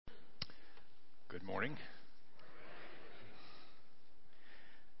morning.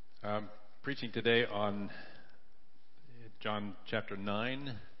 I'm preaching today on John chapter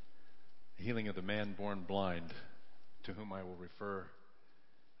 9, the healing of the man born blind, to whom I will refer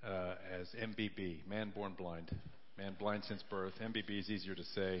as MBB, man born blind. Man blind since birth. MBB is easier to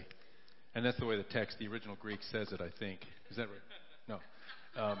say. And that's the way the original Greek says it, I think. Is that right?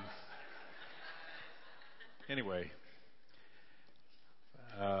 No. Anyway,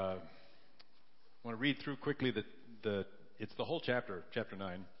 I want to read through quickly it's the whole chapter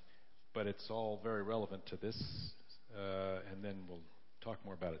 9, but it's all very relevant to this, and then we'll talk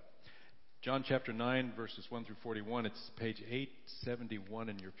more about it. John chapter 9, verses 1 through 41. It's page 871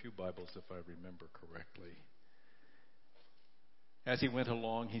 in your pew Bibles, if I remember correctly. As he went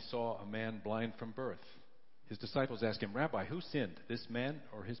along, he saw a man blind from birth. His disciples asked him, "Rabbi, who sinned, this man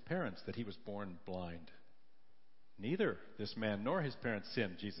or his parents, that he was born blind?" "Neither this man nor his parents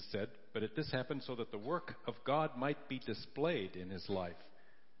sinned," Jesus said, "but this happened so that the work of God might be displayed in his life.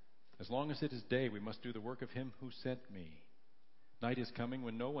 As long as it is day, we must do the work of him who sent me. Night is coming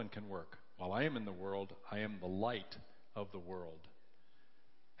when no one can work. While I am in the world, I am the light of the world."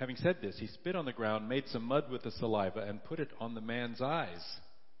 Having said this, he spit on the ground, made some mud with the saliva, and put it on the man's eyes.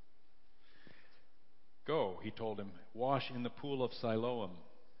 "Go," he told him, "wash in the pool of Siloam."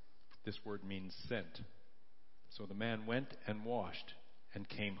 This word means sent. So the man went and washed and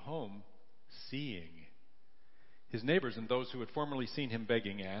came home seeing. His neighbors and those who had formerly seen him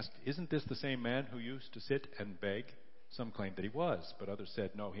begging asked, "Isn't this the same man who used to sit and beg?" Some claimed that he was, but others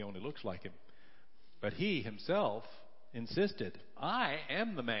said, "No, he only looks like him." But he himself insisted, "I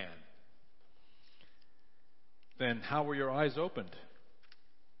am the man." "Then how were your eyes opened?"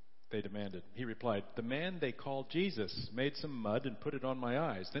 they demanded. He replied, "The man they call Jesus made some mud and put it on my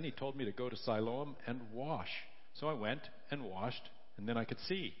eyes. Then he told me to go to Siloam and wash. So I went and washed, and then I could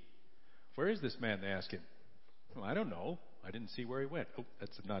see." "Where is this man?" they asked him. "Well, I don't know. I didn't see where he went." Oh,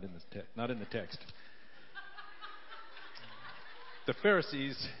 that's not in the text. The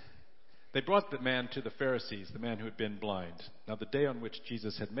Pharisees, they brought the man to the Pharisees, the man who had been blind. Now the day on which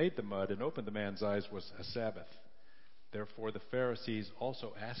Jesus had made the mud and opened the man's eyes was a Sabbath. Therefore the Pharisees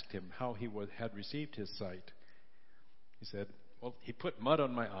also asked him how he had received his sight. He said, "Well, he put mud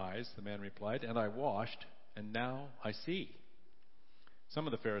on my eyes," the man replied, "and I washed, and now I see." Some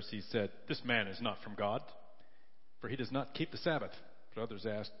of the Pharisees said, "This man is not from God, for he does not keep the Sabbath." But others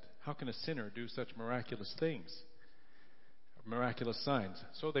asked, "How can a sinner do such miraculous things? Miraculous signs?"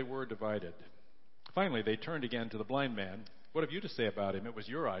 So they were divided. Finally, they turned again to the blind man. "What have you to say about him? It was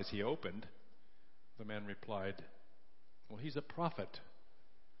your eyes he opened." The man replied, "Well, he's a prophet."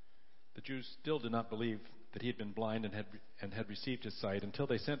 The Jews still did not believe that he had been blind and had received his sight until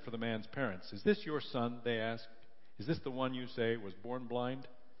they sent for the man's parents. "Is this your son?" they asked. "Is this the one you say was born blind?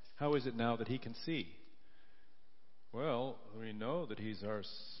 How is it now that he can see?" "Well, we know that he's our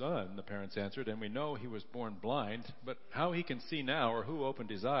son," the parents answered, "and we know he was born blind. But how he can see now or who opened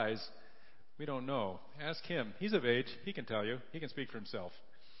his eyes, we don't know. Ask him. He's of age. He can tell you. He can speak for himself."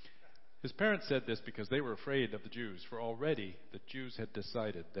 His parents said this because they were afraid of the Jews, for already the Jews had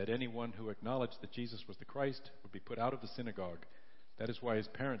decided that anyone who acknowledged that Jesus was the Christ would be put out of the synagogue. That is why his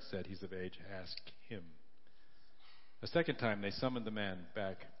parents said, "He's of age. Ask him." A second time they summoned the man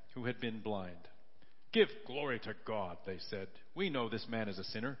back who had been blind. "Give glory to God," they said. "We know this man is a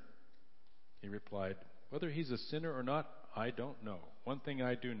sinner." He replied, "Whether he's a sinner or not, I don't know. One thing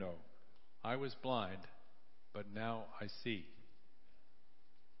I do know. I was blind, but now I see."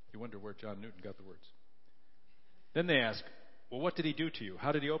 You wonder where John Newton got the words. Then they asked, "Well, what did he do to you?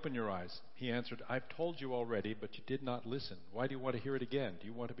 How did he open your eyes?" He answered, "I've told you already, but you did not listen. Why do you want to hear it again? Do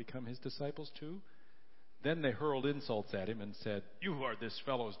you want to become his disciples too?" Then they hurled insults at him and said, "You are this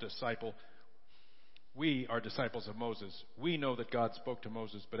fellow's disciple. We are disciples of Moses. We know that God spoke to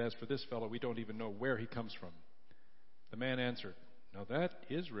Moses, but as for this fellow, we don't even know where he comes from." The man answered, "Now that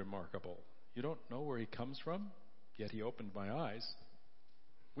is remarkable. You don't know where he comes from, yet he opened my eyes.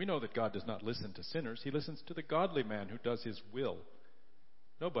 We know that God does not listen to sinners. He listens to the godly man who does his will.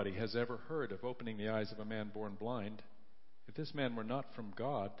 Nobody has ever heard of opening the eyes of a man born blind. If this man were not from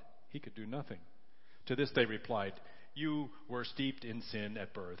God, he could do nothing." To this they replied, "You were steeped in sin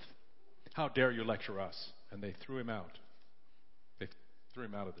at birth. How dare you lecture us?" And they threw him out. They threw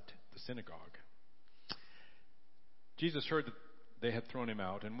him out of the synagogue. Jesus heard that they had thrown him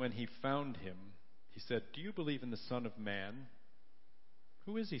out, and when he found him, he said, "Do you believe in the Son of Man?"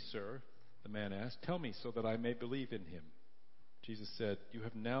 "Who is he, sir?" the man asked. "Tell me so that I may believe in him." Jesus said, "You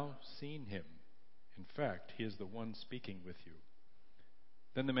have now seen him. In fact, he is the one speaking with you."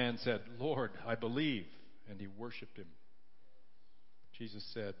 Then the man said, "Lord, I believe," and he worshipped him. Jesus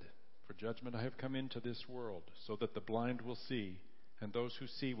said, For judgment I have come into this world, so that the blind will see, and those who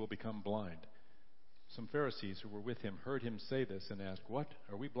see will become blind. Some Pharisees who were with him heard him say this and asked, "What?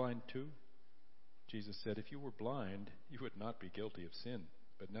 Are we blind too?" Jesus said, "If you were blind, you would not be guilty of sin.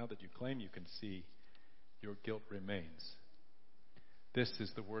 But now that you claim you can see, your guilt remains." This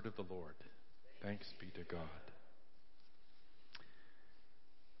is the word of the Lord. Thanks be to God.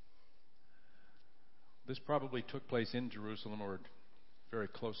 This probably took place in Jerusalem or very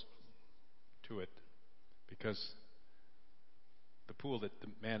close to it, because the pool that the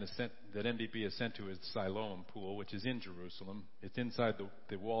man is sent, that MBB is sent to, is Siloam Pool, which is in Jerusalem. It's inside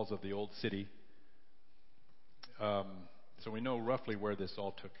the walls of the old city. So we know roughly where this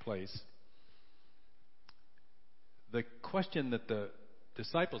all took place. The question that the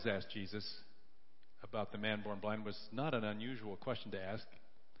disciples asked Jesus about the man born blind was not an unusual question to ask.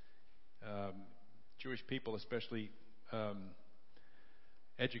 Jewish people, especially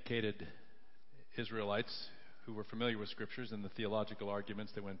educated Israelites who were familiar with scriptures and the theological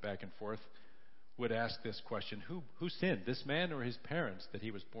arguments that went back and forth, would ask this question: who sinned, this man or his parents, that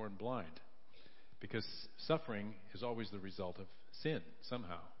he was born blind? Because suffering is always the result of sin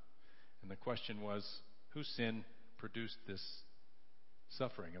somehow. And the question was, whose sin produced this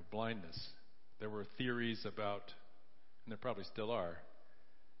suffering of blindness? There were theories about, and there probably still are,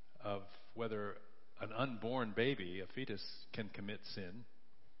 of whether an unborn baby, a fetus, can commit sin.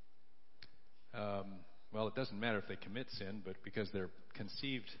 Well, it doesn't matter if they commit sin, but because they're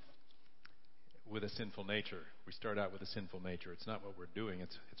conceived with a sinful nature. We start out with a sinful nature. It's not what we're doing,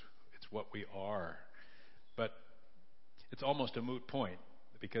 it's what we are. But it's almost a moot point,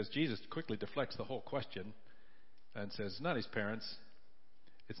 because Jesus quickly deflects the whole question and says, not his parents,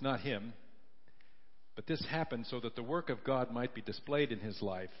 it's not him, but this happened so that the work of God might be displayed in his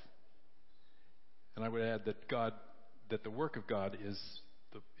life. And I would add that the work of God is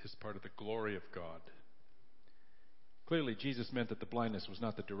part of the glory of God. Clearly, Jesus meant that the blindness was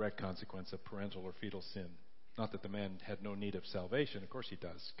not the direct consequence of parental or fetal sin. Not that the man had no need of salvation. Of course he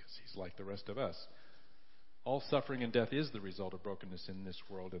does, because he's like the rest of us. All suffering and death is the result of brokenness in this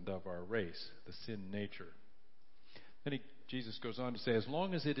world and of our race, the sin nature. Then Jesus goes on to say, as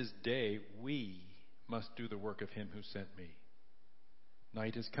long as it is day, we must do the work of him who sent me.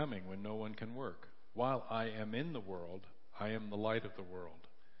 Night is coming when no one can work. While I am in the world, I am the light of the world.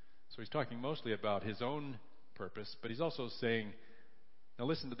 So he's talking mostly about his own purpose, but he's also saying, now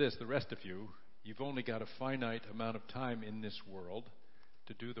listen to this, the rest of you, you've only got a finite amount of time in this world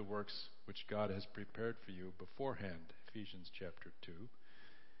to do the works which God has prepared for you beforehand, Ephesians chapter 2,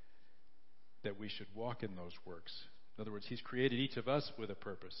 that we should walk in those works. In other words, he's created each of us with a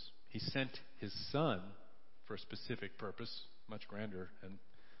purpose. He sent his Son for a specific purpose, much grander and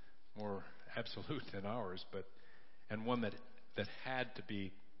more absolute than ours, and one that had to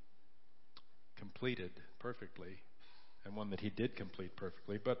be completed perfectly, and one that he did complete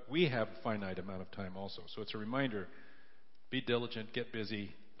perfectly. But we have a finite amount of time also. So it's a reminder, be diligent, get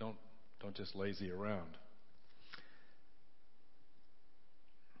busy, don't just lazy around.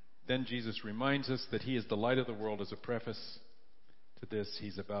 Then Jesus reminds us that he is the light of the world as a preface to this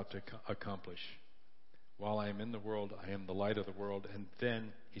he's about to accomplish. While I am in the world, I am the light of the world. And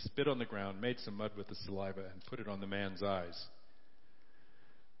then he spit on the ground, made some mud with the saliva, and put it on the man's eyes.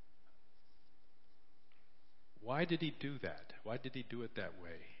 Why did he do that? Why did he do it that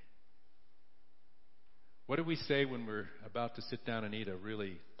way? What do we say when we're about to sit down and eat a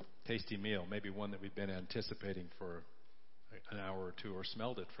really tasty meal, maybe one that we've been anticipating for an hour or two, or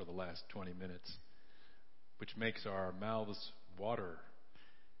smelled it for the last 20 minutes, which makes our mouths water,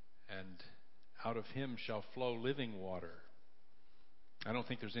 and out of him shall flow living water. I don't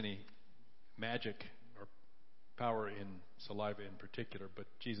think there's any magic or power in saliva in particular, but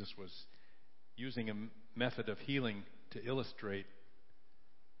Jesus was using a method of healing to illustrate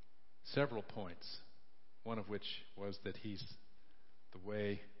several points, one of which was that he's the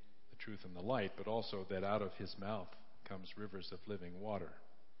way, the truth, and the light, but also that out of his mouth comes rivers of living water.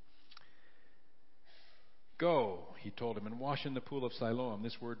 Go, he told him, and wash in the pool of Siloam.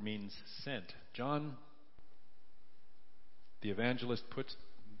 This word means sent. John, the evangelist, puts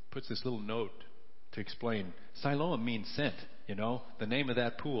this little note to explain. Siloam means sent, The name of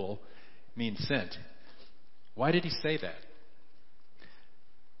that pool means sent. Why did he say that?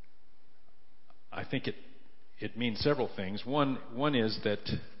 I think it means several things. One is that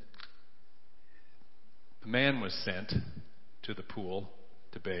the man was sent to the pool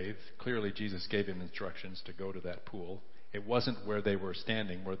to bathe. Clearly, Jesus gave him instructions to go to that pool. It wasn't where they were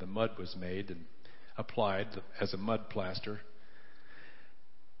standing, where the mud was made and applied as a mud plaster.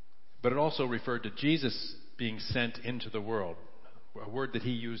 But it also referred to Jesus being sent into the world. a word that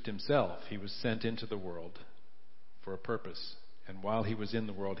he used himself. He was sent into the world for a purpose. And while he was in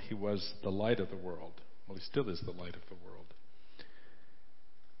the world, he was the light of the world. Well, he still is the light of the world.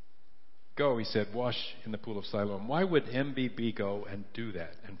 Go, he said, wash in the pool of Siloam. Why would MBB go and do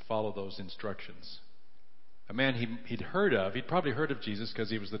that and follow those instructions? A man he'd probably heard of Jesus because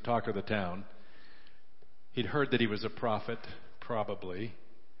he was the talk of the town. He'd heard that he was a prophet, probably,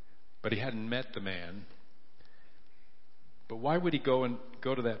 but he hadn't met the man. But why would he go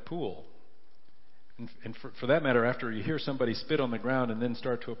to that pool? And for that matter, after you hear somebody spit on the ground and then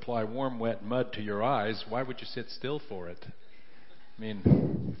start to apply warm, wet mud to your eyes, why would you sit still for it? I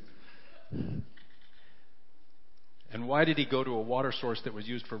mean, and why did he go to a water source that was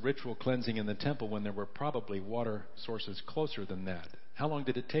used for ritual cleansing in the temple when there were probably water sources closer than that? How long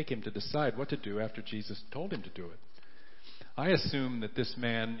did it take him to decide what to do after Jesus told him to do it? I assume that this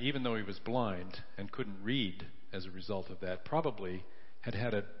man, even though he was blind and couldn't read as a result of that, probably had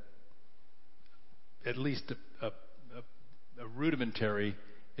at least a rudimentary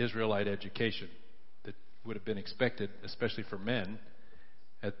Israelite education that would have been expected, especially for men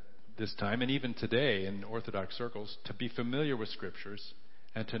at this time, and even today in Orthodox circles, to be familiar with Scriptures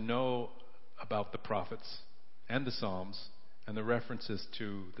and to know about the prophets and the Psalms and the references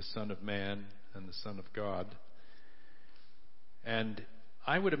to the Son of Man and the Son of God. And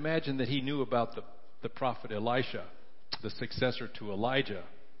I would imagine that he knew about the prophet Elisha, the successor to Elijah,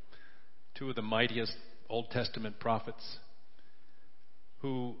 two of the mightiest Old Testament prophets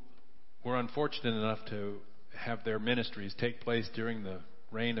who were unfortunate enough to have their ministries take place during the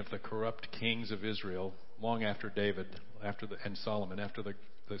reign of the corrupt kings of Israel, long after David and Solomon, after the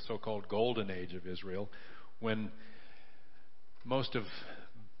so-called Golden Age of Israel, when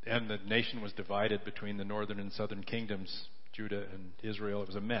and the nation was divided between the northern and southern kingdoms, Judah and Israel. It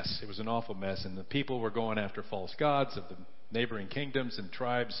was a mess. It was an awful mess. And the people were going after false gods of the neighboring kingdoms and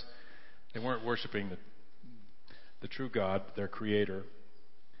tribes. They weren't worshiping the true God, their creator.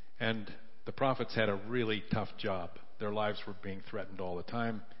 And the prophets had a really tough job. Their lives were being threatened all the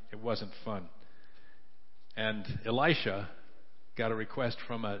time. It wasn't fun. And Elisha got a request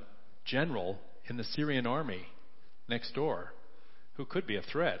from a general in the Syrian army next door who could be a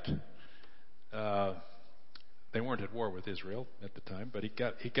threat. They weren't at war with Israel at the time, but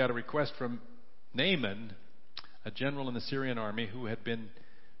he got a request from Naaman, a general in the Syrian army who had been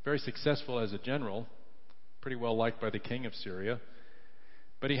very successful as a general, pretty well liked by the king of Syria.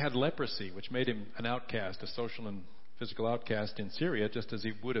 But he had leprosy, which made him an outcast, a social and physical outcast in Syria, just as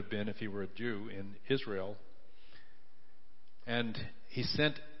he would have been if he were a Jew in Israel. And he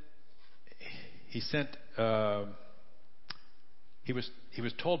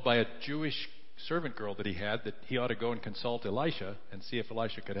was told by a Jewish servant girl that he had that he ought to go and consult Elisha and see if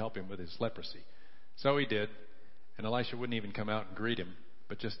Elisha could help him with his leprosy. So he did, and Elisha wouldn't even come out and greet him,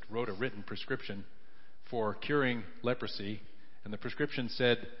 but just wrote a written prescription for curing leprosy. And the prescription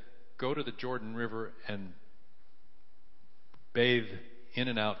said, go to the Jordan River and bathe in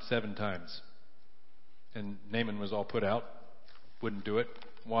and out 7 times. And Naaman was all put out, wouldn't do it.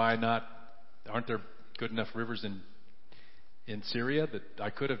 Why not? Aren't there good enough rivers in Syria that I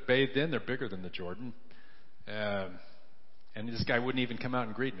could have bathed in? They're bigger than the Jordan. And this guy wouldn't even come out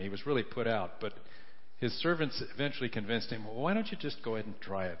and greet me. He was really put out. But his servants eventually convinced him, well, why don't you just go ahead and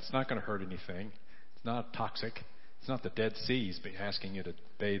try it? It's not going to hurt anything. It's not toxic. It's not the Dead Sea he's asking you to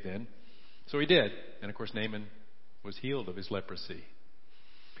bathe in. So he did. And of course, Naaman was healed of his leprosy.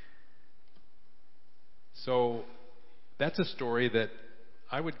 So that's a story that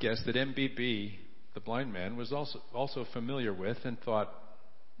I would guess that MBB, the blind man, was also familiar with and thought,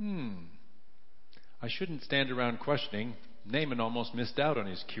 I shouldn't stand around questioning. Naaman almost missed out on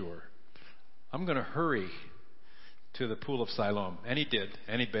his cure. I'm going to hurry to the pool of Siloam. And he did.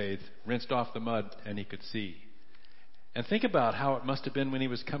 And he bathed, rinsed off the mud, and he could see. And think about how it must have been when he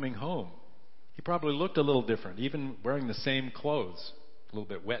was coming home. He probably looked a little different, even wearing the same clothes. A little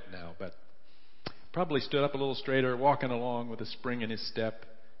bit wet now, but probably stood up a little straighter, walking along with a spring in his step,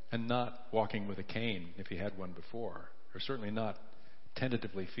 and not walking with a cane if he had one before, or certainly not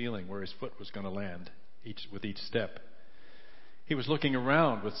tentatively feeling where his foot was going to land with each step. He was looking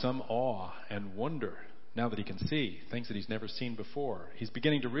around with some awe and wonder now that he can see things that he's never seen before. He's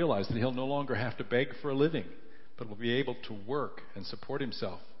beginning to realize that he'll no longer have to beg for a living, but will be able to work and support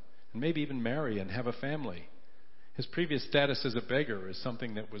himself, and maybe even marry and have a family. His previous status as a beggar is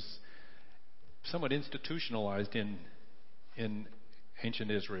something that was somewhat institutionalized in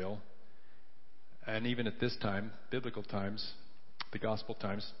ancient Israel, and even at this time, biblical times, the gospel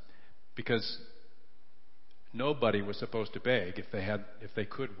times, because nobody was supposed to beg if they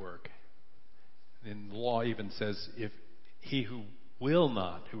could work. And the law even says if he who will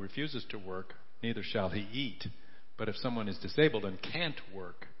not, who refuses to work, neither shall he eat. But if someone is disabled and can't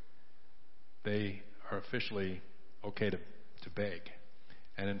work, they are officially okay to beg.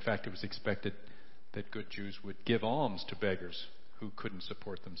 And in fact, it was expected that good Jews would give alms to beggars who couldn't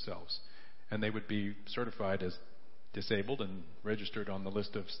support themselves. And they would be certified as disabled and registered on the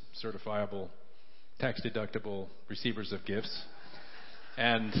list of certifiable, tax-deductible receivers of gifts.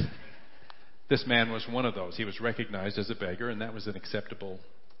 And this man was one of those. He was recognized as a beggar, and that was an acceptable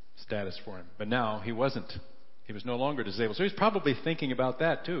status for him. But now he wasn't. He was no longer disabled. So he's probably thinking about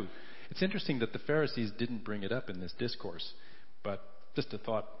that too. It's interesting that the Pharisees didn't bring it up in this discourse, but just a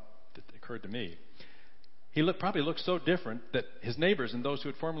thought that occurred to me. He probably looked so different that his neighbors and those who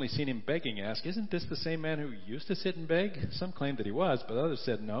had formerly seen him begging asked, "Isn't this the same man who used to sit and beg?" Some claimed that he was, but others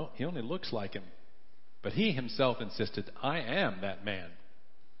said, "No, he only looks like him." But he himself insisted, "I am that man."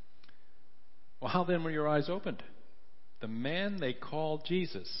 Well, how then were your eyes opened? The man they called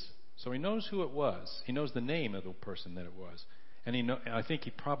Jesus. So he knows who it was. He knows the name of the person that it was. And I think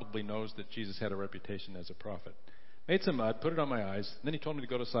he probably knows that Jesus had a reputation as a prophet. Made some mud, put it on my eyes, and then he told me to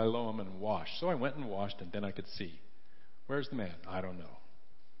go to Siloam and wash. So I went and washed, and then I could see. Where's the man? I don't know.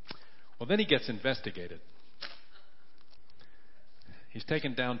 Well, then he gets investigated. He's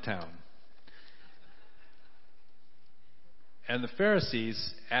taken downtown. And the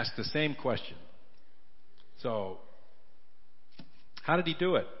Pharisees ask the same question. So, how did he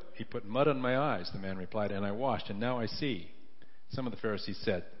do it? He put mud on my eyes, the man replied, and I washed, and now I see. Some of the Pharisees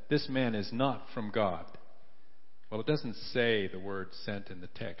said, "This man is not from God." Well, it doesn't say the word sent in the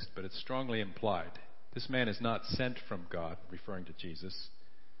text, but it's strongly implied. This man is not sent from God, referring to Jesus,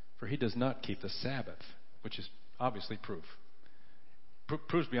 for he does not keep the Sabbath, which is obviously proof.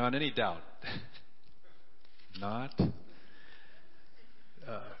 Proves beyond any doubt. Not.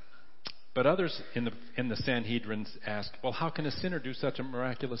 But others in the Sanhedrin asked, "Well, how can a sinner do such a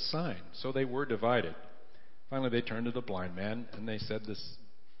miraculous sign?" So they were divided. Finally, they turned to the blind man, and they said this,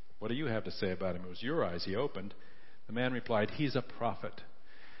 "What do you have to say about him? It was your eyes he opened." The man replied, "He's a prophet."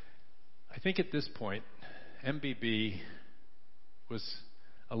 I think at this point, MBB was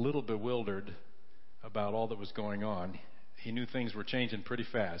a little bewildered about all that was going on. He knew things were changing pretty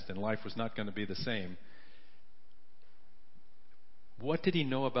fast, and life was not going to be the same. What did he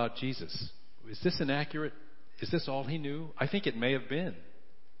know about Jesus? Is this all he knew? I think it may have been.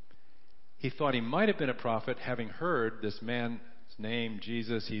 He thought he might have been a prophet, having heard this man's name,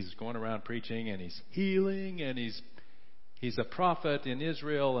 Jesus. He's going around preaching, and he's healing, and he's a prophet in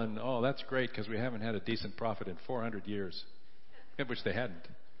Israel, and that's great because we haven't had a decent prophet in 400 years, which they hadn't,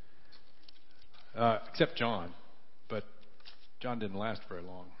 except John, but John didn't last very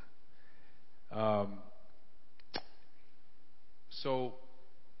long. So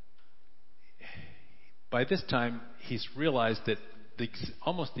by this time, he's realized that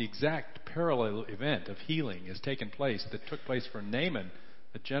almost the exact parallel event of healing has taken place that took place for Naaman,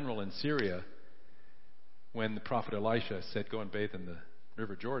 a general in Syria, when the prophet Elisha said, "Go and bathe in the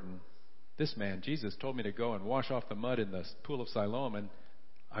river Jordan." This man, Jesus, told me to go and wash off the mud in the pool of Siloam, and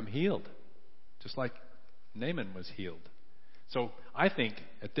I'm healed, just like Naaman was healed. So I think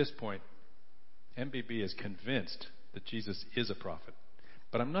at this point, MBB is convinced that Jesus is a prophet.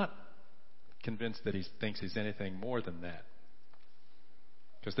 But I'm not convinced that he thinks he's anything more than that.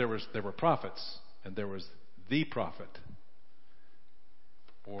 Because there were prophets, and there was the prophet,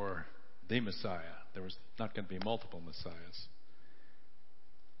 or the Messiah. There was not going to be multiple Messiahs.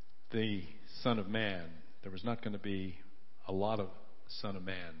 The Son of Man. There was not going to be a lot of Son of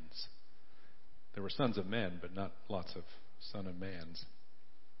Mans. There were sons of men, but not lots of Son of Mans.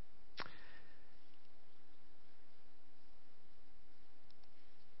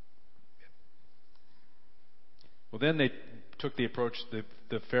 Well, then they took the approach,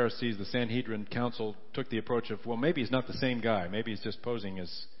 the Pharisees, the Sanhedrin council took the approach of, well, maybe he's not the same guy. Maybe he's just posing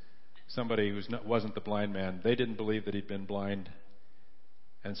as somebody who wasn't the blind man. They didn't believe that he'd been blind,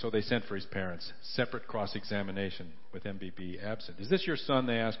 and so they sent for his parents. Separate cross-examination with MBB absent. "Is this your son?"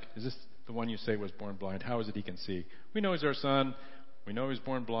 they asked. "Is this the one you say was born blind? How is it he can see?" "We know he's our son. We know he was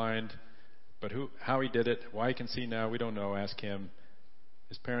born blind. But how he did it, why he can see now, we don't know. Ask him."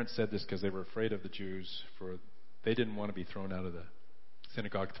 His parents said this because they were afraid of the Jews, for they didn't want to be thrown out of the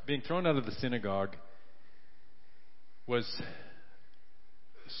synagogue. Being thrown out of the synagogue was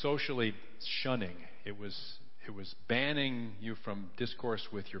socially shunning. It was banning you from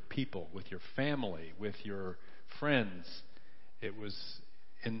discourse with your people, with your family, with your friends. It was,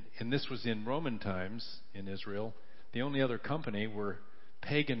 and this was in Roman times in Israel. The only other company were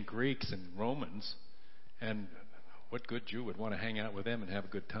pagan Greeks and Romans, and what good Jew would want to hang out with them and have a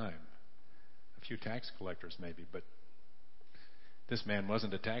good time? A few tax collectors maybe, but This man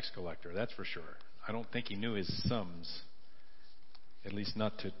wasn't a tax collector, that's for sure. I don't think he knew his sums, at least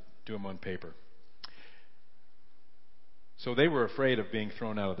not to do them on paper. So they were afraid of being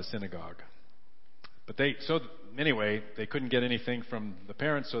thrown out of the synagogue. But anyway, they couldn't get anything from the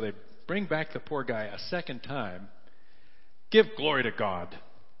parents, so they bring back the poor guy a second time. Give glory to God.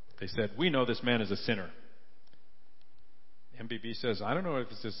 They said, we know this man is a sinner. MBB says, I don't know if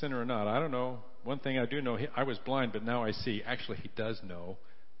he's a sinner or not. I don't know. One thing I do know, I was blind, but now I see. Actually, he does know,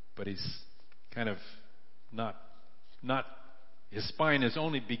 but he's kind of not, his spine is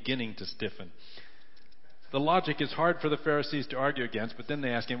only beginning to stiffen. The logic is hard for the Pharisees to argue against, but then they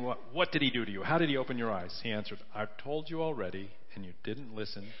ask him, what did he do to you? How did he open your eyes? He answered, I've told you already, and you didn't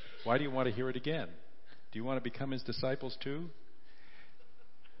listen. Why do you want to hear it again? Do you want to become his disciples too?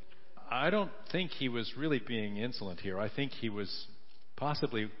 I don't think he was really being insolent here. I think he was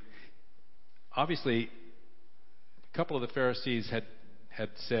obviously, a couple of the Pharisees had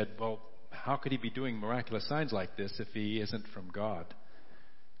said, well, how could he be doing miraculous signs like this if he isn't from God?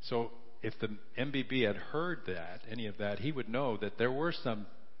 So if the MBB had heard any of that, he would know that there were some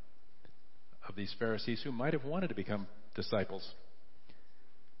of these Pharisees who might have wanted to become disciples.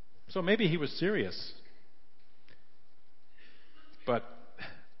 So maybe he was serious. But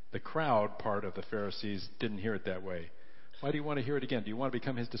the crowd part of the Pharisees didn't hear it that way. Why do you want to hear it again? Do you want to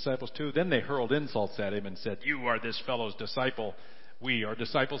become his disciples too? Then they hurled insults at him and said, you are this fellow's disciple. We are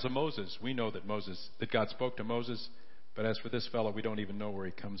disciples of Moses. We know that God spoke to Moses. But as for this fellow, we don't even know where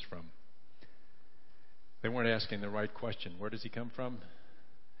he comes from. They weren't asking the right question. Where does he come from?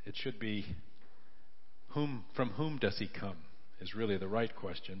 It should be, from whom does he come? Is really the right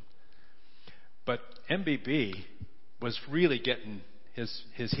question. But MBB was really getting,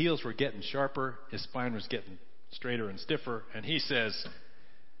 his heels were getting sharper, his spine was getting straighter and stiffer, and he says,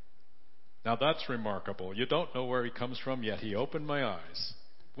 now that's remarkable. You don't know where he comes from, yet he opened my eyes.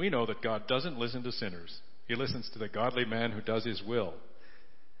 We know that God doesn't listen to sinners. He listens to the godly man who does his will.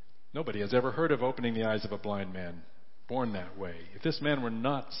 Nobody has ever heard of opening the eyes of a blind man, born that way. If this man were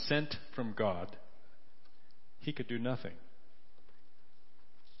not sent from God, he could do nothing.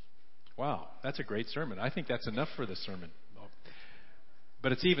 Wow, that's a great sermon. I think that's enough for this sermon.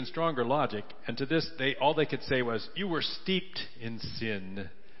 But it's even stronger logic. And to this, all they could say was, you were steeped in sin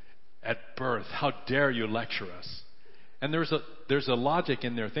at birth. How dare you lecture us? And there's a logic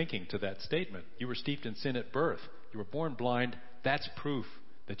in their thinking to that statement. You were steeped in sin at birth. You were born blind. That's proof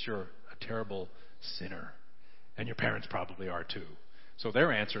that you're a terrible sinner. And your parents probably are too. So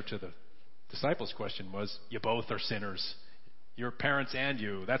their answer to the disciples' question was, you both are sinners. Your parents and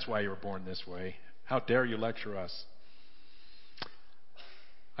you. That's why you were born this way. How dare you lecture us?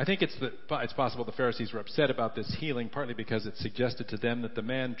 I think it's possible the Pharisees were upset about this healing, partly because it suggested to them that the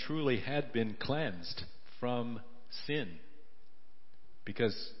man truly had been cleansed from sin.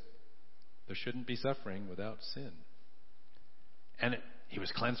 Because there shouldn't be suffering without sin. And he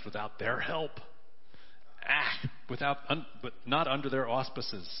was cleansed without their help. But not under their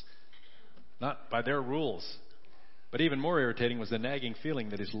auspices. Not by their rules. But even more irritating was the nagging feeling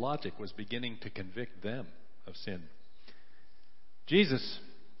that his logic was beginning to convict them of sin. Jesus,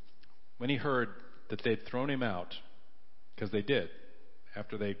 when he heard that they'd thrown him out, because they did,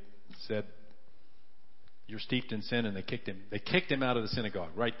 after they said, you're steeped in sin, and they kicked him out of the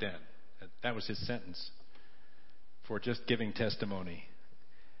synagogue right then. That was his sentence for just giving testimony.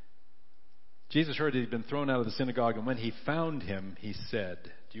 Jesus heard that he'd been thrown out of the synagogue, and when he found him, he said,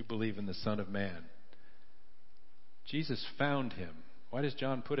 do you believe in the Son of Man? Jesus found him. Why does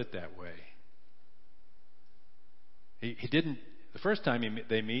John put it that way? He didn't. The first time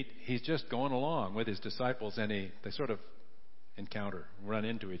they meet, he's just going along with his disciples, and they sort of run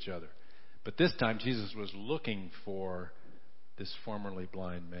into each other. But this time, Jesus was looking for this formerly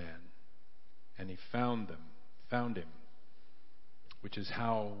blind man, and he found him, which is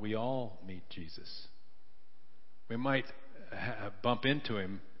how we all meet Jesus. We might bump into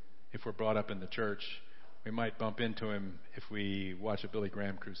him if we're brought up in the church. We might bump into him if we watch a Billy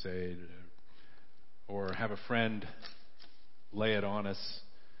Graham crusade, or have a friend lay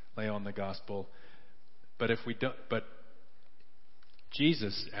on the gospel. But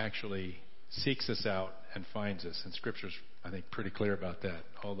Jesus actually seeks us out and finds us. And Scripture's, I think, pretty clear about that.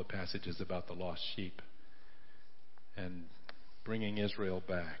 All the passages about the lost sheep and bringing Israel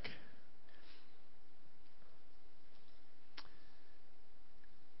back.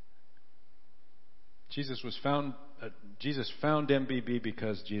 Jesus found MBB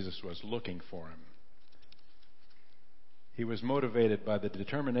because Jesus was looking for him. He was motivated by the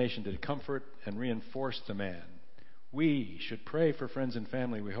determination to comfort and reinforce the man. We should pray for friends and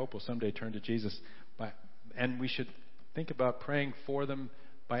family we hope will someday turn to Jesus. And we should think about praying for them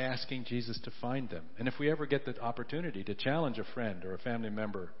by asking Jesus to find them. And if we ever get the opportunity to challenge a friend or a family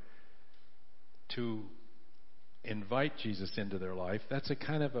member to invite Jesus into their life, that's a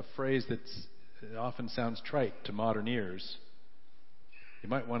kind of a phrase that often sounds trite to modern ears. You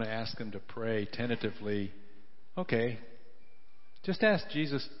might want to ask them to pray tentatively, okay, just ask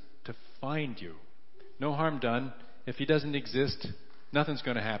Jesus to find you. No harm done. If he doesn't exist, nothing's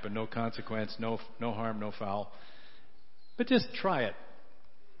going to happen. No consequence, no harm, no foul. But just try it.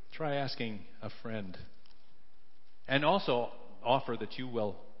 Try asking a friend. And also offer that you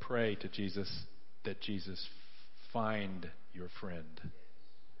will pray to Jesus that Jesus find your friend.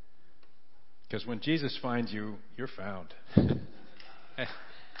 Because when Jesus finds you, you're found.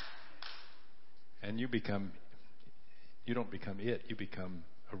 And you don't become it, you become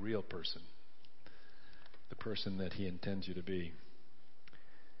a real person. The person that he intends you to be.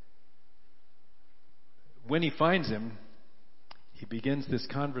 When he finds him, he begins this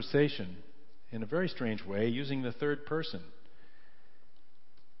conversation in a very strange way, using the third person.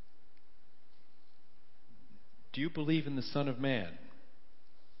 Do you believe in the Son of Man?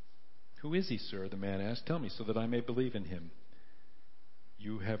 Who is he, sir? The man asked. Tell me so that I may believe in him.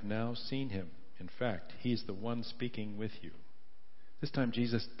 You have now seen him. In fact, he's the one speaking with you. This time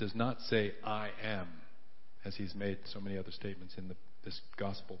Jesus does not say, I am, as he's made so many other statements in this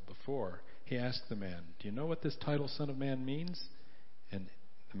gospel before. He asked the man, do you know what this title Son of Man means? And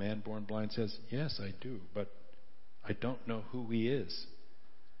the man born blind says, yes, I do, but I don't know who he is.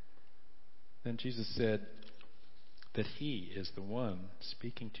 Then Jesus said that he is the one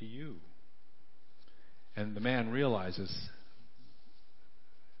speaking to you. And the man realizes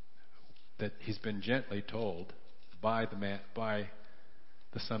that he's been gently told by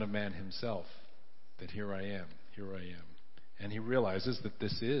the Son of Man himself that here I am. And he realizes that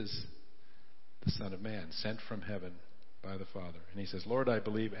this is the Son of Man, sent from heaven by the Father. And he says, Lord, I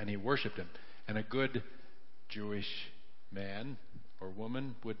believe, and he worshipped him. And a good Jewish man or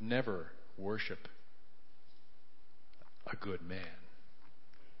woman would never worship a good man.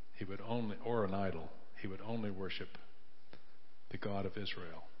 He would only, or an idol, he would only worship the God of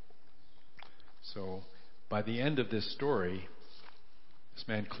Israel. So, by the end of this story, this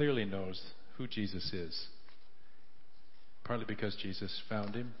man clearly knows who Jesus is. Partly because Jesus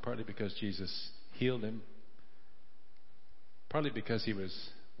found him, partly because Jesus healed him, partly because he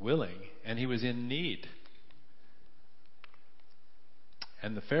was willing and he was in need.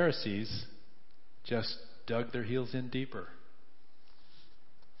 And the Pharisees just dug their heels in deeper.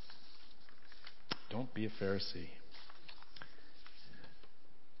 Don't be a Pharisee.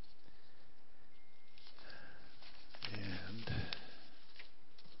 And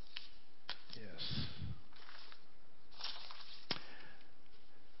yes.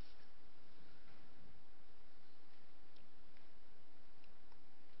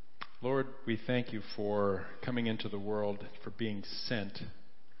 Lord, we thank you for coming into the world, for being sent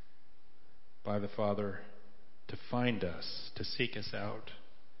by the Father to find us, to seek us out,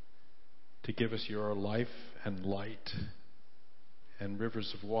 to give us your life and light and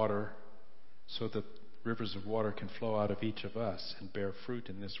rivers of water, so that rivers of water can flow out of each of us and bear fruit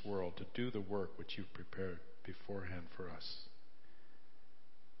in this world to do the work which you've prepared beforehand for us.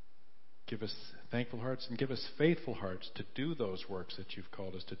 Give us thankful hearts and give us faithful hearts to do those works that you've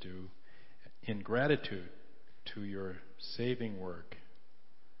called us to do in gratitude to your saving work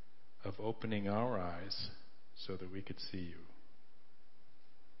of opening our eyes so that we could see you.